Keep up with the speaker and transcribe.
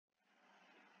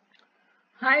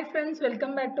Hi friends,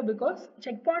 welcome back to Because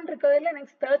checkpoint இருக்கிறதுல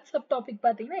next third subtopic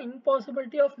பார்த்தீங்கன்னா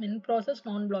impossibility of min process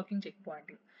non-blocking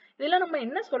checkpointing. இதில் நம்ம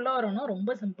என்ன சொல்ல வரோம்னா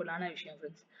ரொம்ப சிம்பிளான விஷயம்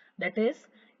friends. That is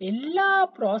எல்லா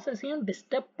ப்ராசஸையும்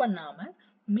டிஸ்டர்ப் பண்ணாம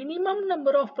minimum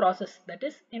number of process that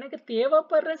is எனக்கு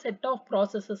தேவைப்படுற செட் ஆஃப்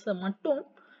ப்ராசஸஸை மட்டும்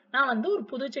நான் வந்து ஒரு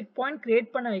புது செக் பாயிண்ட்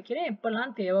கிரியேட் பண்ண வைக்கிறேன்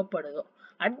எப்பெல்லாம் தேவைப்படுதோ.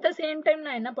 அட் த சேம் டைம்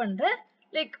நான் என்ன பண்றேன்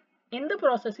லைக் எந்த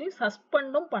ப்ராசஸையும்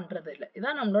சஸ்பெண்டும் பண்றது இல்லை.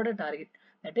 இதான் நம்மளோட டார்கெட்.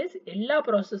 தட் இஸ் எல்லா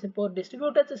ப்ராசஸ் இப்போ ஒரு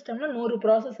டிஸ்ட்ரிபியூட்டட் சிஸ்டம்ல 100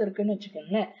 ப்ராசஸ் இருக்குன்னு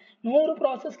வச்சுக்கோங்களேன். 100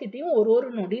 ப்ராசஸ் கிட்டையும் ஒரு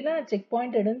நொடியில செக்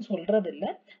பாயிண்ட் எடுன்னு சொல்றது இல்லை.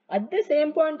 At the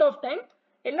same point of time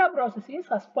எல்லா ப்ராசஸையும்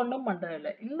சஸ்பெண்டும் பண்றது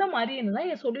இல்லை. இந்த மாதிரி இருந்தா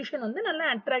என் சொல்யூஷன் வந்து நல்லா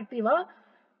அட்ராக்டிவா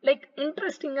லைக்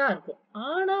இன்ட்ரெஸ்டிங்கா இருக்கும்.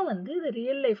 ஆனா வந்து இது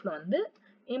ரியல் லைஃப்ல வந்து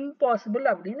இம்பாசிபிள்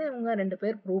அப்படின்னு இவங்க 2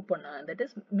 பேர் ப்ரூவ் பண்ணாங்க. தட்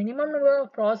இஸ் மினிமம்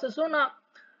ப்ராசஸும் நான்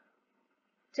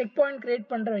செக் பாயிண்ட் கிரியேட்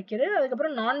பண்ற வைக்கிறது,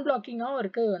 அதுக்கப்புறம் நான் பிளாக்கிங்காகவும்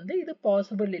இருக்கிறது வந்து இது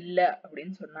பாசிபிள் இல்லை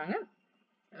அப்படின்னு சொன்னாங்க.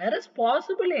 வேற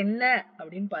பாசிபிள் என்ன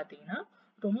அப்படின்னு பார்த்தீங்கன்னா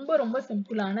ரொம்ப ரொம்ப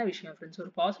சிம்பிளான விஷயம் ஃப்ரெண்ட்ஸ்.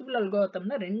 ஒரு பாசிபிள்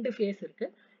அல்காரிதம்னா 2 ஃபேஸ் இருக்கு.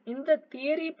 இந்த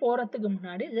தியரி போறதுக்கு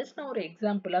முன்னாடி ஜஸ்ட் நான் ஒரு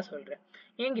எக்ஸாம்பிளா சொல்றேன்.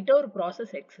 என்கிட்ட ஒரு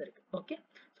ப்ராசஸ் எக்ஸ் இருக்கு. ஓகே,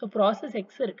 ஸோ ப்ராசஸ்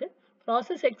எக்ஸ் இருக்கு.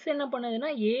 ப்ராசஸ் எக்ஸ் என்ன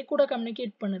பண்ணுதுன்னா ஏ கூட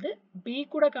கம்யூனிகேட் பண்ணுது, பி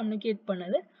கூட கம்யூனிகேட்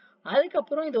பண்ணுது,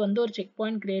 அதுக்கப்புறம் இது வந்து ஒரு செக்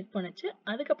பாயிண்ட் கிரியேட் பண்ணுச்சு,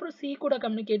 அதுக்கப்புறம் சி கூட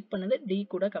கம்யூனிகேட் பண்ணுது, டி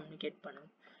கூட கம்யூனிகேட் பண்ணுது.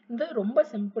 இது ரொம்ப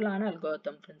சிம்பிளான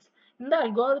அல்காரிதம் ஃப்ரெண்ட்ஸ். இந்த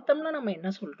அல்காரிதம்ல நம்ம என்ன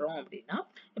சொல்றோம் அப்படின்னா,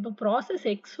 இப்போ ப்ராசஸ்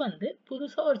எக்ஸ் வந்து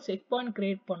புதுசா ஒரு செக் பாயிண்ட்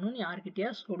கிரியேட் பண்ணணும்னு யார்கிட்டயா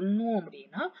சொல்லணும்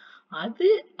அப்படின்னா அது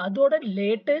அதோட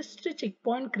லேட்டஸ்ட் செக்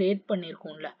பாயிண்ட் கிரியேட்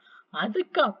பண்ணிருக்கோம்ல,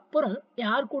 அதுக்கப்புறம்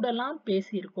யார் கூடலாம்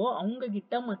பேசியிருக்கோ அவங்க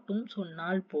கிட்ட மட்டும்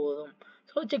சொன்னால் போதும்.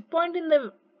 ஸோ செக் பாயிண்ட் இந்த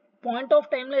பாயிண்ட் ஆஃப்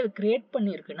டைம்ல இது கிரியேட்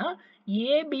பண்ணிருக்குன்னா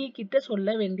ஏபி கிட்ட சொல்ல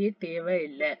வேண்டிய தேவை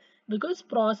இல்லை. Because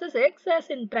process X has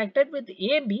interacted with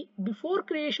AB before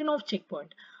creation of check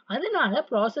point. அதனால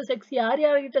ப்ராசஸ் எக்ஸ்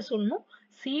யார்கிட்ட சொல்லணும்,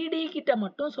 சிடி கிட்ட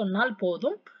மட்டும் சொன்னால்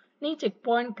போதும், நீ செக்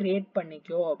பாயிண்ட் கிரியேட்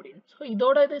பண்ணிக்கோ அப்படின்னு. ஸோ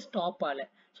இதோட இது ஸ்டாப் ஆகல.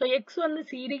 ஸோ எக்ஸ் வந்து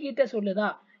சிடி கிட்ட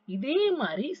சொல்லுதா, இதே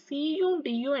மாதிரி சியும்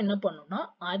டியும் என்ன பண்ணும்னா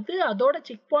அது அதோட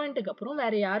செக் பாயிண்ட்டுக்கு அப்புறம்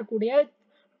வேற யார் கூடயா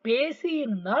பேசி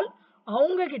இருந்தால்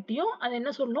அவங்க கிட்டயும் அது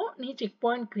என்ன சொல்லும், நீ செக்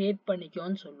பாயிண்ட் கிரியேட்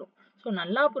பண்ணிக்கோன்னு சொல்லும். ஸோ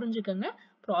நல்லா புரிஞ்சுக்கோங்க,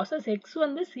 ப்ராசஸ் எக்ஸ்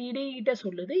வந்து சிடி கிட்ட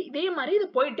சொல்லுது, இதே மாதிரி இது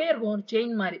போயிட்டே இருக்கும் ஒரு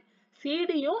செயின் மாதிரி.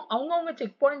 சிடியும் அவங்கவுங்க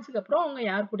செக் பாயிண்ட்ஸ்க்கு அப்புறம் அவங்க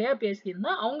யார் கூடயா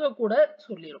பேசியிருந்தா அவங்க கூட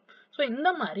சொல்லிடும். ஸோ இந்த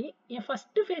மாதிரி என்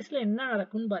ஃபர்ஸ்ட் ஃபேஸ்ல என்ன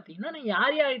நடக்கும்னு பார்த்தீங்கன்னா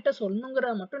நான் யார்கிட்ட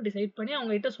சொல்லணுங்கிறத மட்டும் டிசைட் பண்ணி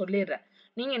அவங்க கிட்ட சொல்லிடுறேன்,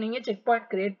 நீங்க செக் பாயிண்ட்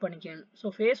கிரியேட் பண்ணிக்கணும்.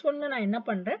 ஸோ ஃபேஸ் ஒன்ல நான் என்ன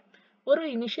பண்றேன், ஒரு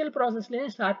இனிஷியல்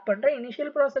ப்ராசஸ்லேருந்து ஸ்டார்ட் பண்றேன்.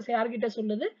 இனிஷியல் ப்ராசஸ் யார்கிட்ட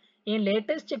சொல்லுது, என்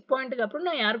லேட்டஸ்ட் செக் பாயிண்ட்டுக்கு அப்புறம்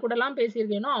நான் யார் கூடலாம்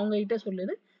பேசியிருக்கேனோ அவங்க கிட்ட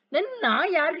சொல்லுது. தென் நான்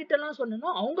யார்கிட்டலாம்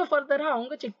சொல்லணும் அவங்க ஃபர்தரா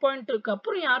அவங்க செக் பாயிண்ட்டுக்கு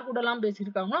அப்புறம் யார் கூடலாம்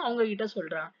பேசியிருக்காங்களோ அவங்க கிட்ட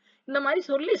சொல்றாங்க. இந்த மாதிரி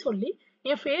சொல்லி சொல்லி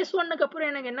என் ஃபேஸ் ஒன்னுக்கு அப்புறம்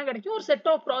எனக்கு என்ன கிடைக்கும், ஒரு செட்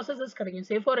ஆஃப் ப்ராசஸஸ் கிடைக்கும்.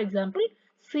 Say for example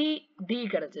C D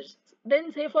கிடைச்சிருச்சு.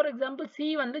 தென் சே ஃபார் எக்ஸாம்பிள் சி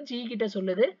வந்து ஜி கிட்ட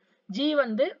சொல்லுது, ஜி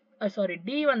வந்து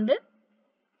டி வந்து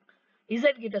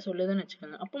இசட் கிட்ட சொல்லுதுன்னு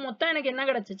வச்சுக்கோங்க. அப்போ மொத்தம் எனக்கு என்ன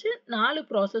கிடைச்சிச்சு, 4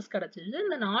 ப்ராசஸ் கிடைச்சிச்சு.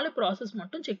 இந்த 4 ப்ராசஸ்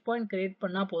மட்டும் செக் பாயிண்ட் கிரியேட்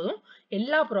பண்ணா போதும்,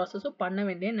 எல்லா ப்ராசஸும் பண்ண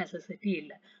வேண்டிய நெசசிட்டி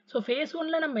இல்லை. ஸோ ஃபேஸ்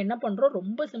ஒன்ல நம்ம என்ன பண்றோம்,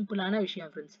 ரொம்ப சிம்பிளான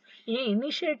விஷயம் ஃப்ரெண்ட்ஸ். ஏன்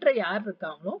இனிஷியேட்டர் யார்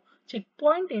இருக்காங்களோ check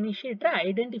point initiator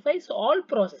identifies all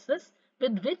processes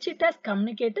with which it has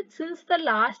communicated since the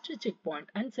last checkpoint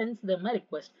and sends them a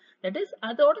request. That is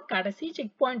அதோட கடைசி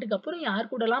செக் பாயிண்ட்டுக்கு அப்புறம் யார்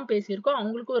கூடலாம் பேசியிருக்கோ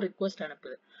அவங்களுக்கு ஒரு request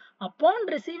அனுப்புது. Upon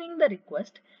receiving the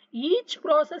request, each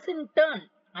process in turn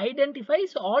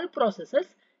identifies all processes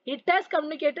it has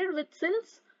communicated with since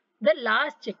the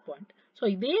last checkpoint. So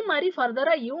இதே மாதிரி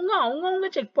ஃபர்தரா இவங்க அவங்கவுங்க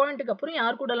செக் பாயிண்ட்டுக்கு அப்புறம்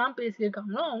யார் கூடலாம்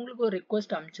பேசியிருக்காங்களோ அவங்களுக்கு ஒரு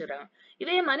ரிக்வெஸ்ட் அனுப்பிச்சிடுறாங்க.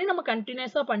 இதே மாதிரி நம்ம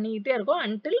கண்டினியூஸா பண்ணிக்கிட்டே இருக்கோம்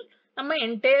until நம்ம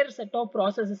என்டையர் செட் ஆஃப்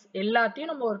ப்ராசஸஸ் எல்லாத்தையும்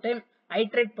நம்ம ஒரு டைம்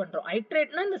ஐட்ரேட் பண்றோம்.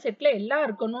 ஐட்ரேட்னா இந்த செட்ல எல்லாம்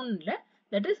இருக்கணும்னு இல்லை.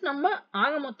 தட் இஸ் நம்ம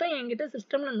ஆக மொத்தம் என்கிட்ட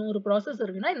சிஸ்டம்ல 100 ப்ராசஸ்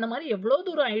இருக்குன்னா இந்த மாதிரி எவ்வளவு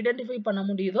தூரம் ஐடென்டிஃபை பண்ண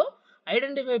முடியுதோ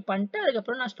ஐடென்டிஃபை பண்ணிட்டு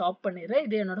அதுக்கப்புறம் நான் ஸ்டாப் பண்ணிடுறேன்.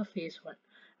 இது என்னோட ஃபேஸ் ஒன்.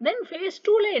 தென் ஃபேஸ்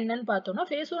டூல என்னன்னு பார்த்தோம்னா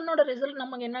ஃபேஸ் ஒன்னோட ரிசல்ட்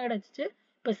நமக்கு என்ன கிடைச்சிச்சு,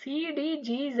 இப்போ சிடி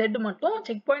ஜி ஜெட் மட்டும்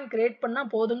செக் பாயிண்ட் கிரியேட் பண்ணா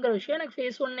போதுங்கிற விஷயம் எனக்கு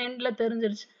ஃபேஸ் ஒன் எண்ட்ல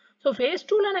தெரிஞ்சிருச்சு. ஸோ ஃபேஸ்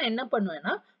டூல நான் என்ன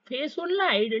பண்ணுவேன்னா ஃபேஸ் ஒன்ல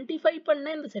ஐடென்டிஃபை பண்ண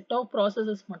இந்த செட் ஆஃப்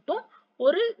ப்ராசஸஸ் மட்டும்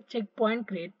ஒரு செக் பாயிண்ட்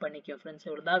கிரியேட் பண்ணிக்கும் ஃப்ரெண்ட்ஸ்.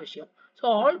 இவ்வளவுதான் விஷயம். So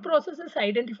all processes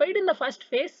identified in the first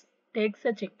face takes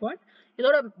a checkpoint.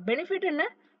 இதோட பெனிஃபிட் என்ன,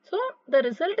 so the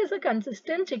result is a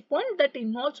consistent checkpoint that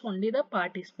involves only the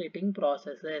participating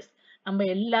processes. நம்ம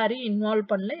எல்லாரையும் involve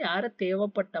பண்ணல, யாரை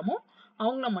தேவைப்பட்டமோ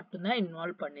அவங்கள மட்டும்தான்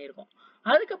இன்வால்வ் பண்ணியிருக்கோம்.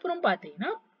 அதுக்கப்புறம்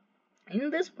பார்த்தீங்கன்னா in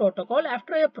this protocol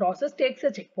after a process takes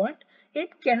a checkpoint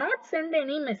it cannot send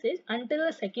any message until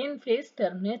the second phase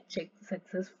terminates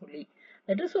successfully.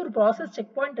 That is ஒரு ப்ராசஸ்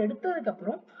செக் பாயிண்ட் எடுத்ததுக்கு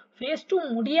அப்புறம் ஃபேஸ் 2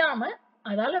 முடியாம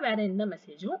அதால வேற எந்த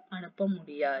மெசேஜும் அனுப்ப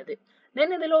முடியாது.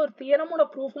 தென் இதுல ஒரு தியரமோட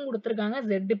ப்ரூஃபும் கொடுத்துருக்காங்க,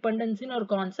 Z டிபெண்டன்சின்னு ஒரு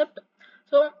கான்செப்ட்.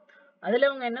 ஸோ அதுல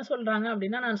அவங்க என்ன சொல்றாங்க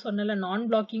அப்படின்னா, நான் சொன்னல நான்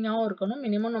பிளாக்கிங்காகவும் இருக்கணும்,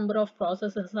 மினிமம் நம்பர் ஆஃப்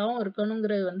ப்ராசஸஸாகவும்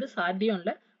இருக்கணுங்கிறது வந்து சாத்தியம்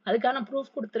இல்லை. அதுக்கான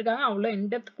ப்ரூஃப் கொடுத்துருக்காங்க, அவ்வளோ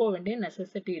இன்டெப்த் போக வேண்டிய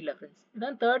நெசசிட்டி இல்லை ஃப்ரெண்ட்ஸ்.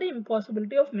 இதுதான் தேர்ட்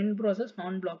இம்பாசிபிலிட்டி ஆஃப் மின் ப்ராசஸ்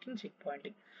நான் blocking check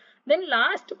Poynting. Then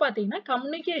last பார்த்தீங்கன்னா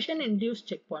communication induce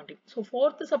check Poynting. So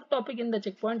fourth sub topic இந்த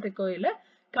check point recovery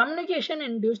communication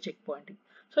induce check Poynting.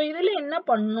 So இதில் என்ன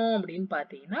பண்ணோம் அப்படின்னு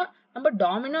பார்த்தீங்கன்னா, நம்ம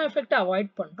டாமினோ எஃபெக்ட்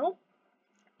அவாய்ட் பண்ணுறோம்.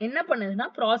 என்ன பண்ணுதுன்னா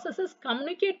ப்ராசஸஸ்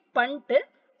கம்யூனிகேட் பண்ணிட்டு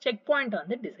செக் பாயிண்ட்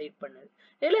வந்து டிசைட் பண்ணுது.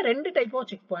 இதில் ரெண்டு டைப் ஆஃப்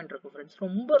செக் பாயிண்ட் இருக்கும் ஃப்ரெண்ட்ஸ்,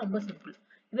 ரொம்ப ரொம்ப சிம்பிள்.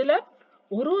 இதில்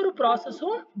ஒரு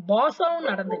ப்ராசஸும் பாஸாகவும்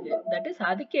நடந்துக்கு, தட் இஸ்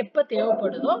அதுக்கு எப்போ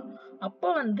தேவைப்படுதோ அப்போ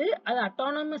வந்து அது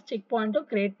அட்டானமஸ் செக் பாயிண்ட்டும்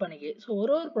கிரியேட் பண்ணிக்கு. ஸோ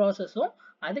ஒரு ப்ராசஸும்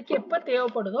அதுக்கு எப்போ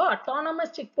தேவைப்படுதோ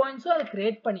அட்டானமஸ் செக் பாயிண்ட்ஸும் அதை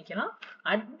கிரியேட் பண்ணிக்கலாம்.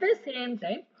 அட் த சேம்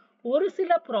டைம் ஒரு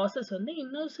சில ப்ராசஸ் வந்து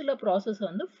இன்னொரு சில ப்ராசஸ்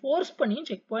வந்து ஃபோர்ஸ் பண்ணியும்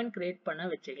செக் பாயிண்ட் கிரியேட் பண்ண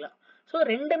வச்சுக்கலாம். ஸோ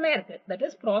ரெண்டுமே இருக்கு, that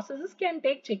is processes can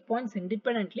take check points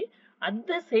independently. at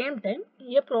the same time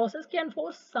a process can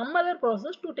force some other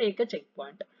process to take a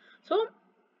checkpoint. So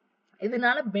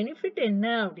இதனால பெனிஃபிட் என்ன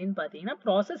அப்படின்னு பார்த்தீங்கன்னா,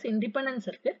 ப்ராசஸ் இண்டிபெண்டன்ஸ்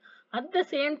இருக்கு, at the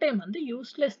same time வந்து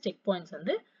useless check points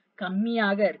வந்து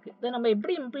கம்மியாக இருக்கு. இதை நம்ம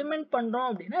எப்படி இம்ப்ளிமெண்ட் பண்றோம்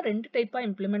அப்படின்னா ரெண்டு டைப்பா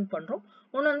இம்ப்ளிமெண்ட் பண்றோம்.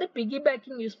 ஒன்று வந்து பிகி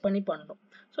பேக்கிங் யூஸ் பண்ணி பண்றோம்.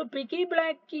 ஸோ பிகி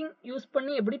பேக்கிங் யூஸ்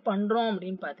பண்ணி எப்படி பண்றோம்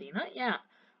அப்படின்னு பார்த்தீங்கன்னா, ஏன்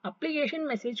அப்ளிகேஷன்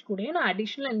மெசேஜ் கூட நான்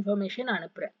அடிஷனல் இன்ஃபர்மேஷன்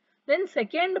அனுப்புறேன். தென்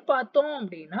செகண்ட் பார்த்தோம்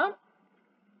அப்படின்னா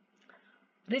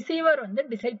ரிசீவர் வந்து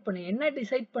டிசைட் பண்ணு, என்ன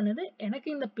டிசைட் பண்ணுது, எனக்கு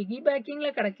இந்த பிகி பேக்கிங்ல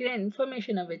கிடைக்கிற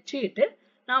இன்ஃபர்மேஷனை வச்சுக்கிட்டு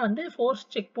நான் வந்து ஃபோர்ஸ்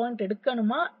செக் பாயிண்ட்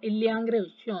எடுக்கணுமா இல்லையாங்கிற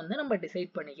விஷயம் வந்து நம்ம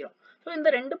டிசைட் பண்ணிக்கிறோம். ஸோ இந்த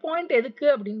ரெண்டு பாயிண்ட் எதுக்கு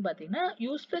அப்படின்னு பார்த்தீங்கன்னா,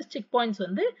 யூஸ்லெஸ் செக் பாயிண்ட்ஸ்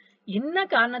வந்து என்ன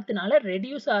காரணத்தினால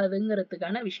ரெடியூஸ்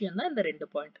ஆகுதுங்கிறதுக்கான விஷயம் தான் இந்த ரெண்டு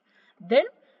பாயிண்ட்.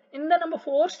 தென் இந்த நம்ம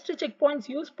ஃபோர்ஸ்டு செக்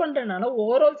பாயிண்ட்ஸ் யூஸ் பண்றதுனால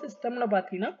ஓவரால் சிஸ்டம்ல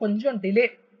பார்த்தீங்கன்னா கொஞ்சம் டிலே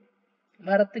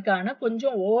வரத்துக்கான,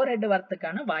 கொஞ்சம் ஓவர் ஹெட்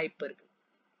வரத்துக்கான வாய்ப்பு இருக்கு.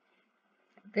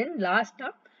 தென் லாஸ்டா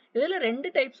இதுல ரெண்டு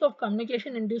types of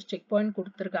communication induce check point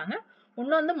கொடுத்துருக்காங்க.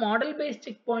 ஒன்று வந்து மாடல் பேஸ்ட்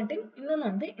செக் பாயிண்டிங், இன்னொன்று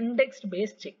வந்து indexed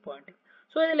paste check Poynting.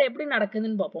 So இதில் எப்படி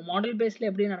நடக்குதுன்னு பார்ப்போம். மாடல் பேஸ்ல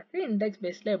எப்படி நடக்குது, இண்டெக்ஸ்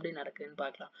பேஸ்ல எப்படி நடக்குதுன்னு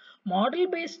பார்க்கலாம். மாடல்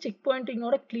பேஸ்ட் செக்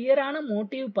பாயிண்டிங்கோட கிளியரான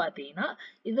மோட்டிவ் பார்த்தீங்கன்னா,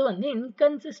 இது வந்து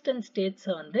இன்கன்சிஸ்டன்ட்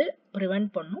ஸ்டேட்ஸை வந்து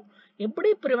ப்ரிவென்ட் பண்ணும்.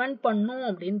 எப்படி ப்ரிவென்ட் பண்ணும்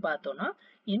அப்படின்னு பார்த்தோம்னா,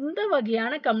 எந்த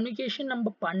வகையான கம்யூனிகேஷன் நம்ம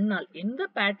பண்ணால், எந்த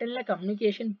பேட்டர்ன்ல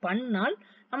கம்யூனிகேஷன் பண்ணால்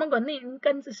நமக்கு வந்து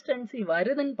இன்கன்சிஸ்டன்சி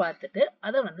வருதுன்னு பார்த்துட்டு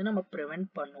அதை வந்து நம்ம ப்ரிவென்ட்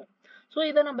பண்ணுவோம். ஸோ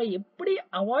இதை நம்ம எப்படி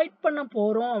அவாய்ட் பண்ண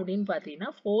போறோம் அப்படின்னு பார்த்தீங்கன்னா,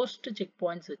 ஃபோர்ஸ்டு செக்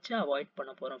பாயிண்ட்ஸ் வச்சு அவாய்ட்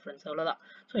பண்ண போறோம் ஃப்ரெண்ட்ஸ், அவ்வளோதான்.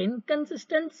 ஸோ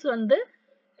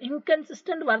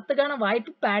இன்கன்சிஸ்டன்ட் வரத்துக்கான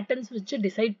வாய்ப்பு பேட்டர்ன்ஸ் வச்சு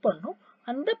டிசைட் பண்ணோம்.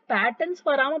 அந்த பேட்டர்ன்ஸ்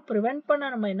வராமல் ப்ரிவென்ட்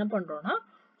பண்ண நம்ம என்ன பண்றோம்னா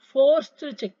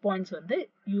ஃபோர்ஸ்டு செக் பாயிண்ட்ஸ் வந்து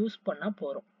யூஸ் பண்ண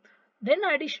போறோம். தென்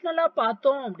அடிஷ்னலாக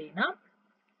பார்த்தோம் அப்படின்னா,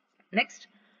 நெக்ஸ்ட்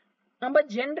நம்ம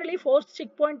ஜென்ரலி ஃபோர்ஸ்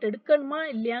செக் பாயிண்ட் எடுக்கணுமா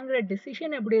இல்லையாங்கிற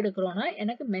டிசிஷன் எப்படி எடுக்கிறோம்னா,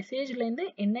 எனக்கு மெசேஜ்லேருந்து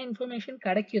என்ன இன்ஃபர்மேஷன்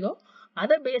கிடைக்குதோ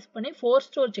அதை பேஸ் பண்ணி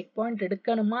ஃபோர்ஸ்ட் ஒரு செக் பாயிண்ட்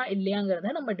எடுக்கணுமா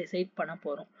இல்லையாங்கிறத நம்ம டிசைட் பண்ண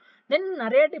போகிறோம். தென்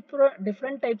நிறைய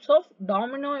டிஃப்ரெண்ட் டைப்ஸ் ஆஃப்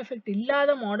டாமினோ எஃபெக்ட்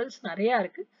இல்லாத மாடல்ஸ் நிறையா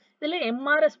இருக்குது. இதில்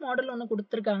எம்ஆர்எஸ் மாடல் ஒன்று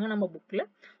கொடுத்துருக்காங்க நம்ம புக்கில்.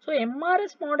 ஸோ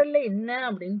எம்ஆர்எஸ் மாடலில் என்ன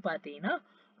அப்படின்னு பார்த்தீங்கன்னா,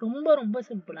 ரொம்ப ரொம்ப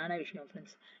சிம்பிளான விஷயம்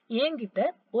ஃப்ரெண்ட்ஸ். என்கிட்ட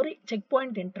ஒரு செக்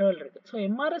பாயிண்ட் இன்டர்வல் இருக்கு. ஸோ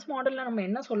எம்ஆர்எஸ் மாடல்ல நம்ம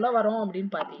என்ன சொல்ல வரோம்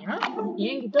அப்படின்னு பார்த்தீங்கன்னா,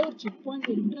 என்கிட்ட ஒரு செக் பாயிண்ட்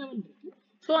இன்டர்வல் இருக்கு.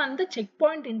 ஸோ அந்த செக்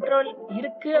பாயிண்ட் இன்டர்வல்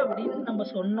இருக்கு அப்படின்னு நம்ம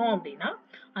சொன்னோம் அப்படின்னா,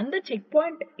 அந்த செக்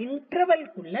பாயிண்ட்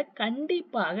இன்டர்வல்குள்ள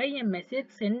கண்டிப்பாக என் மெசேஜ்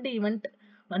சென்ட் ஈவெண்ட்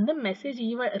வந்து மெசேஜ்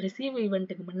ரிசீவ்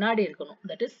ஈவெண்ட்டுக்கு முன்னாடி இருக்கணும்.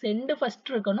 தட் இஸ் சென்ட்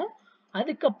ஃபர்ஸ்ட் இருக்கணும்,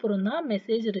 அதுக்கப்புறம் தான்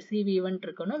மெசேஜ் ரிசீவ் ஈவெண்ட்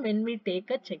இருக்கணும் when we take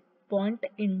a check point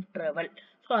interval.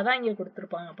 So அதான் இங்கே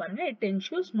கொடுத்துருப்பாங்க பாருங்க. It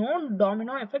ensures no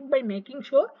domino effect by making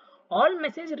sure all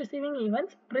message receiving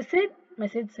events precede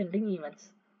message sending events.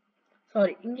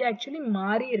 Sorry, இங்கே actually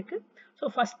மாறி இருக்கு. ஸோ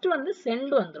ஃபர்ஸ்ட் வந்து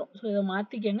send வந்துடும். ஸோ இதை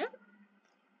மாற்றிக்கங்க.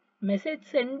 Message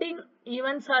sending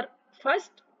events R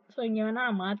first. So இங்கே வேணால்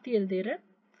நான் மாற்றி எழுதிடுறேன்.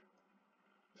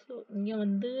 ஸோ இங்கே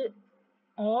வந்து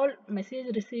all message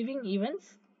receiving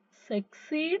events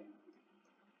succeed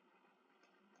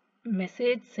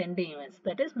message sending events.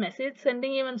 That is message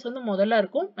sending events வந்து முதல்ல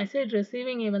இருக்கும், மெசேஜ்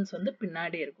ரிசீவிங் ஈவெண்ட்ஸ் வந்து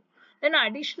பின்னாடி இருக்கும். தென்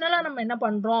அடிஷ்னலாக நம்ம என்ன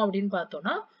பண்ணுறோம் அப்படின்னு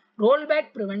பார்த்தோம்னா, ரோல்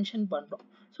பேக் ப்ரிவென்ஷன் பண்ணுறோம்.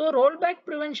 ஸோ ரோல் பேக்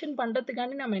ப்ரிவென்ஷன்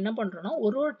பண்ணுறதுக்காண்டி நம்ம என்ன பண்ணுறோம்னா,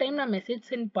 ஒரு டைம் நான் மெசேஜ்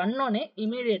சென்ட் பண்ணோன்னே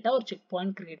இமீடியட்டாக ஒரு செக்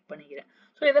பாயிண்ட் கிரியேட் பண்ணிக்கிறேன்.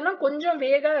 ஸோ இதெல்லாம் கொஞ்சம்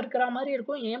வேகாக இருக்கிற மாதிரி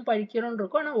இருக்கும், ஏன் படிக்கிறோன்னு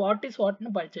இருக்கும். ஆனால் வாட் இஸ்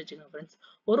வாட்னு படிச்சு வச்சுக்கோங்க ஃப்ரெண்ட்ஸ்.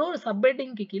 ஒரு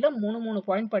சப்ஹெட்டிங்க்கு கீழே 3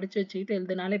 பாயிண்ட் படிச்சு வச்சுக்கிட்டு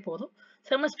எழுதினாலே போதும்.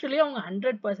 செமஸ்டர்லயே அவங்க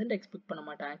 100% எக்ஸ்பெக்ட் பண்ண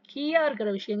மாட்டாங்க. கீயா இருக்கிற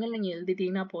விஷயங்கள் நீங்க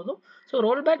எழுதிட்டீங்கன்னா போதும். ஸோ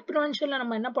ரோல் பேக் ப்ரிவென்ஷன்ல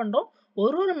நம்ம என்ன பண்றோம்,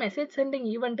 ஒரு மெசேஜ் சென்டிங்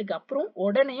ஈவெண்ட்டுக்கு அப்புறம்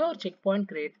உடனே ஒரு செக் பாயிண்ட்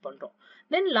கிரியேட் பண்றோம்.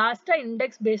 தென் லாஸ்டா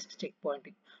index paste check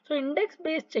Poynting. So index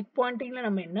paste check பாயிண்டிங்ல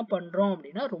நம்ம என்ன பண்றோம்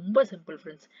அப்படின்னா ரொம்ப சிம்பிள்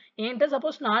ஃப்ரெண்ட்ஸ். என்கிட்ட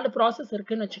சப்போஸ் 4 ப்ராசஸ்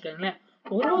இருக்குன்னு வச்சுக்கோங்களேன்.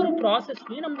 ஒரு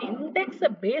ப்ராசஸ்லயும் நம்ம இண்டெக்ஸை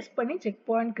பேஸ் பண்ணி செக்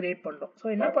பாயிண்ட் கிரியேட் பண்றோம். ஸோ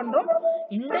என்ன பண்றோம்,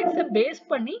 இண்டெக்ஸை பேஸ்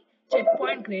பண்ணி செக்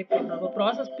பாயிண்ட் கிரியேட் பண்றோம். இப்போ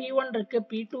ப்ராசஸ் P1 இருக்கு,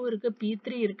 P2 இருக்கு,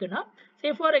 P3 இருக்குன்னா சே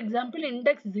ஃபார் எக்ஸாம்பிள்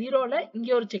இண்டெக்ஸ் 0ல இங்க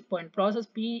ஒரு செக் பாயிண்ட், ப்ராசஸ்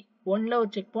P1ல ஒரு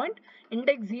செக் பாயிண்ட்,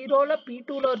 இண்டெக்ஸ் 0ல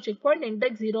P2ல ஒரு செக் பாயிண்ட்,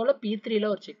 இண்டெக்ஸ் 0ல P3ல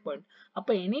ஒரு செக் பாயிண்ட்.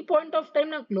 அப்போ எனி பாயிண்ட் ஆஃப் டைம்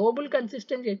நான் குளோபல்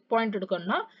கன்சிஸ்டன்ட் செக் பாயிண்ட்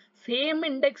எடுக்கணும்னா சேம்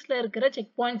இண்டெக்ஸ்ல இருக்கிற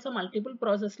செக் பாயிண்ட்ஸை மல்டிபிள்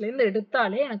ப்ராசஸ்ல இருந்து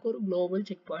எடுத்தாலே எனக்கு ஒரு குளோபல்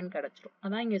செக் பாயிண்ட் கிடைச்சிடும்.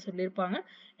 அதான் இங்க சொல்லியிருப்பாங்க,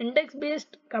 index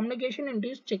based communication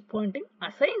induce check Poynting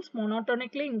assigns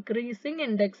மோனோட்டோனிக்லி increasing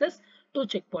indexes two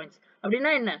check points.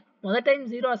 அப்படின்னா என்ன, முதல் டைம்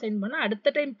 0 அசைன் பண்ணா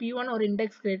அடுத்த டைம் P1 ஒரு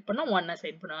இண்டெக்ஸ் கிரியேட் பண்ணா 1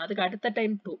 அசைன் பண்ணுவாங்க, அதுக்கு அடுத்த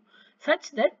time 2, such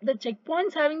that the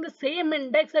checkpoints having the same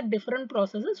index at different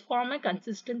processes form a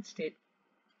consistent state.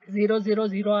 0 0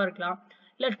 0 இருக்கலாம்,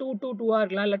 இல்ல 2 2 2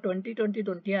 இருக்கலாம், இல்ல 20 20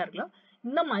 20 இருக்கலாம்.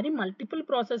 இந்த மாதிரி மல்டிபிள்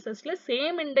ப்ராசஸஸ்ல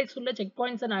சேம் இண்டெக்ஸ் உள்ள செக்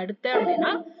பாயிண்ட்ஸை நான் எடுத்தேன்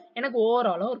அப்படின்னா எனக்கு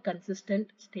ஓவராலா ஒரு கன்சிஸ்டன்ட்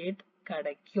ஸ்டேட்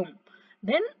கிடைக்கும்.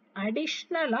 தென்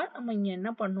அடிஷ்னலா நம்ம இங்க என்ன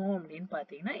பண்ணுவோம் அப்படின்னு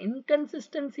பாத்தீங்கன்னா,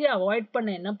 இன்கன்சிஸ்டன்சியை அவாய்ட் பண்ண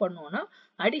என்ன பண்ணுவோம்னா,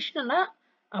 அடிஷ்னலா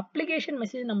அப்ளிகேஷன்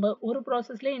மெசேஜ், நம்ம ஒரு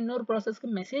ப்ராசஸ்ல இன்னொரு ப்ராசஸ்க்கு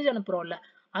மெசேஜ் அனுப்புறோம்ல,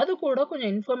 அது கூட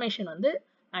கொஞ்சம் இன்ஃபர்மேஷன் வந்து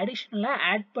அடிஷ்னலா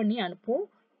ஆட் பண்ணி அனுப்புவோம்.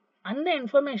 அந்த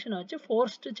இன்ஃபர்மேஷனை வச்சு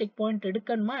ஃபோர்ஸ்டு செக் பாயிண்ட்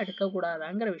எடுக்கணுமா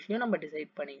எடுக்கக்கூடாதாங்கிற விஷயம் நம்ம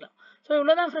டிசைட் பண்ணிக்கலாம். ஸோ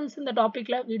இவ்வளோதான் ஃப்ரெண்ட்ஸ் இந்த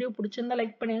டாப்பிக்ல. வீடியோ பிடிச்சிருந்தா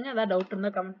லைக் பண்ணுங்க, ஏதாவது டவுட்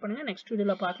இருந்தால் கமெண்ட் பண்ணுங்க. நெக்ஸ்ட்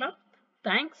வீடியோவில் பார்க்கலாம்.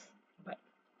 தேங்க்ஸ்.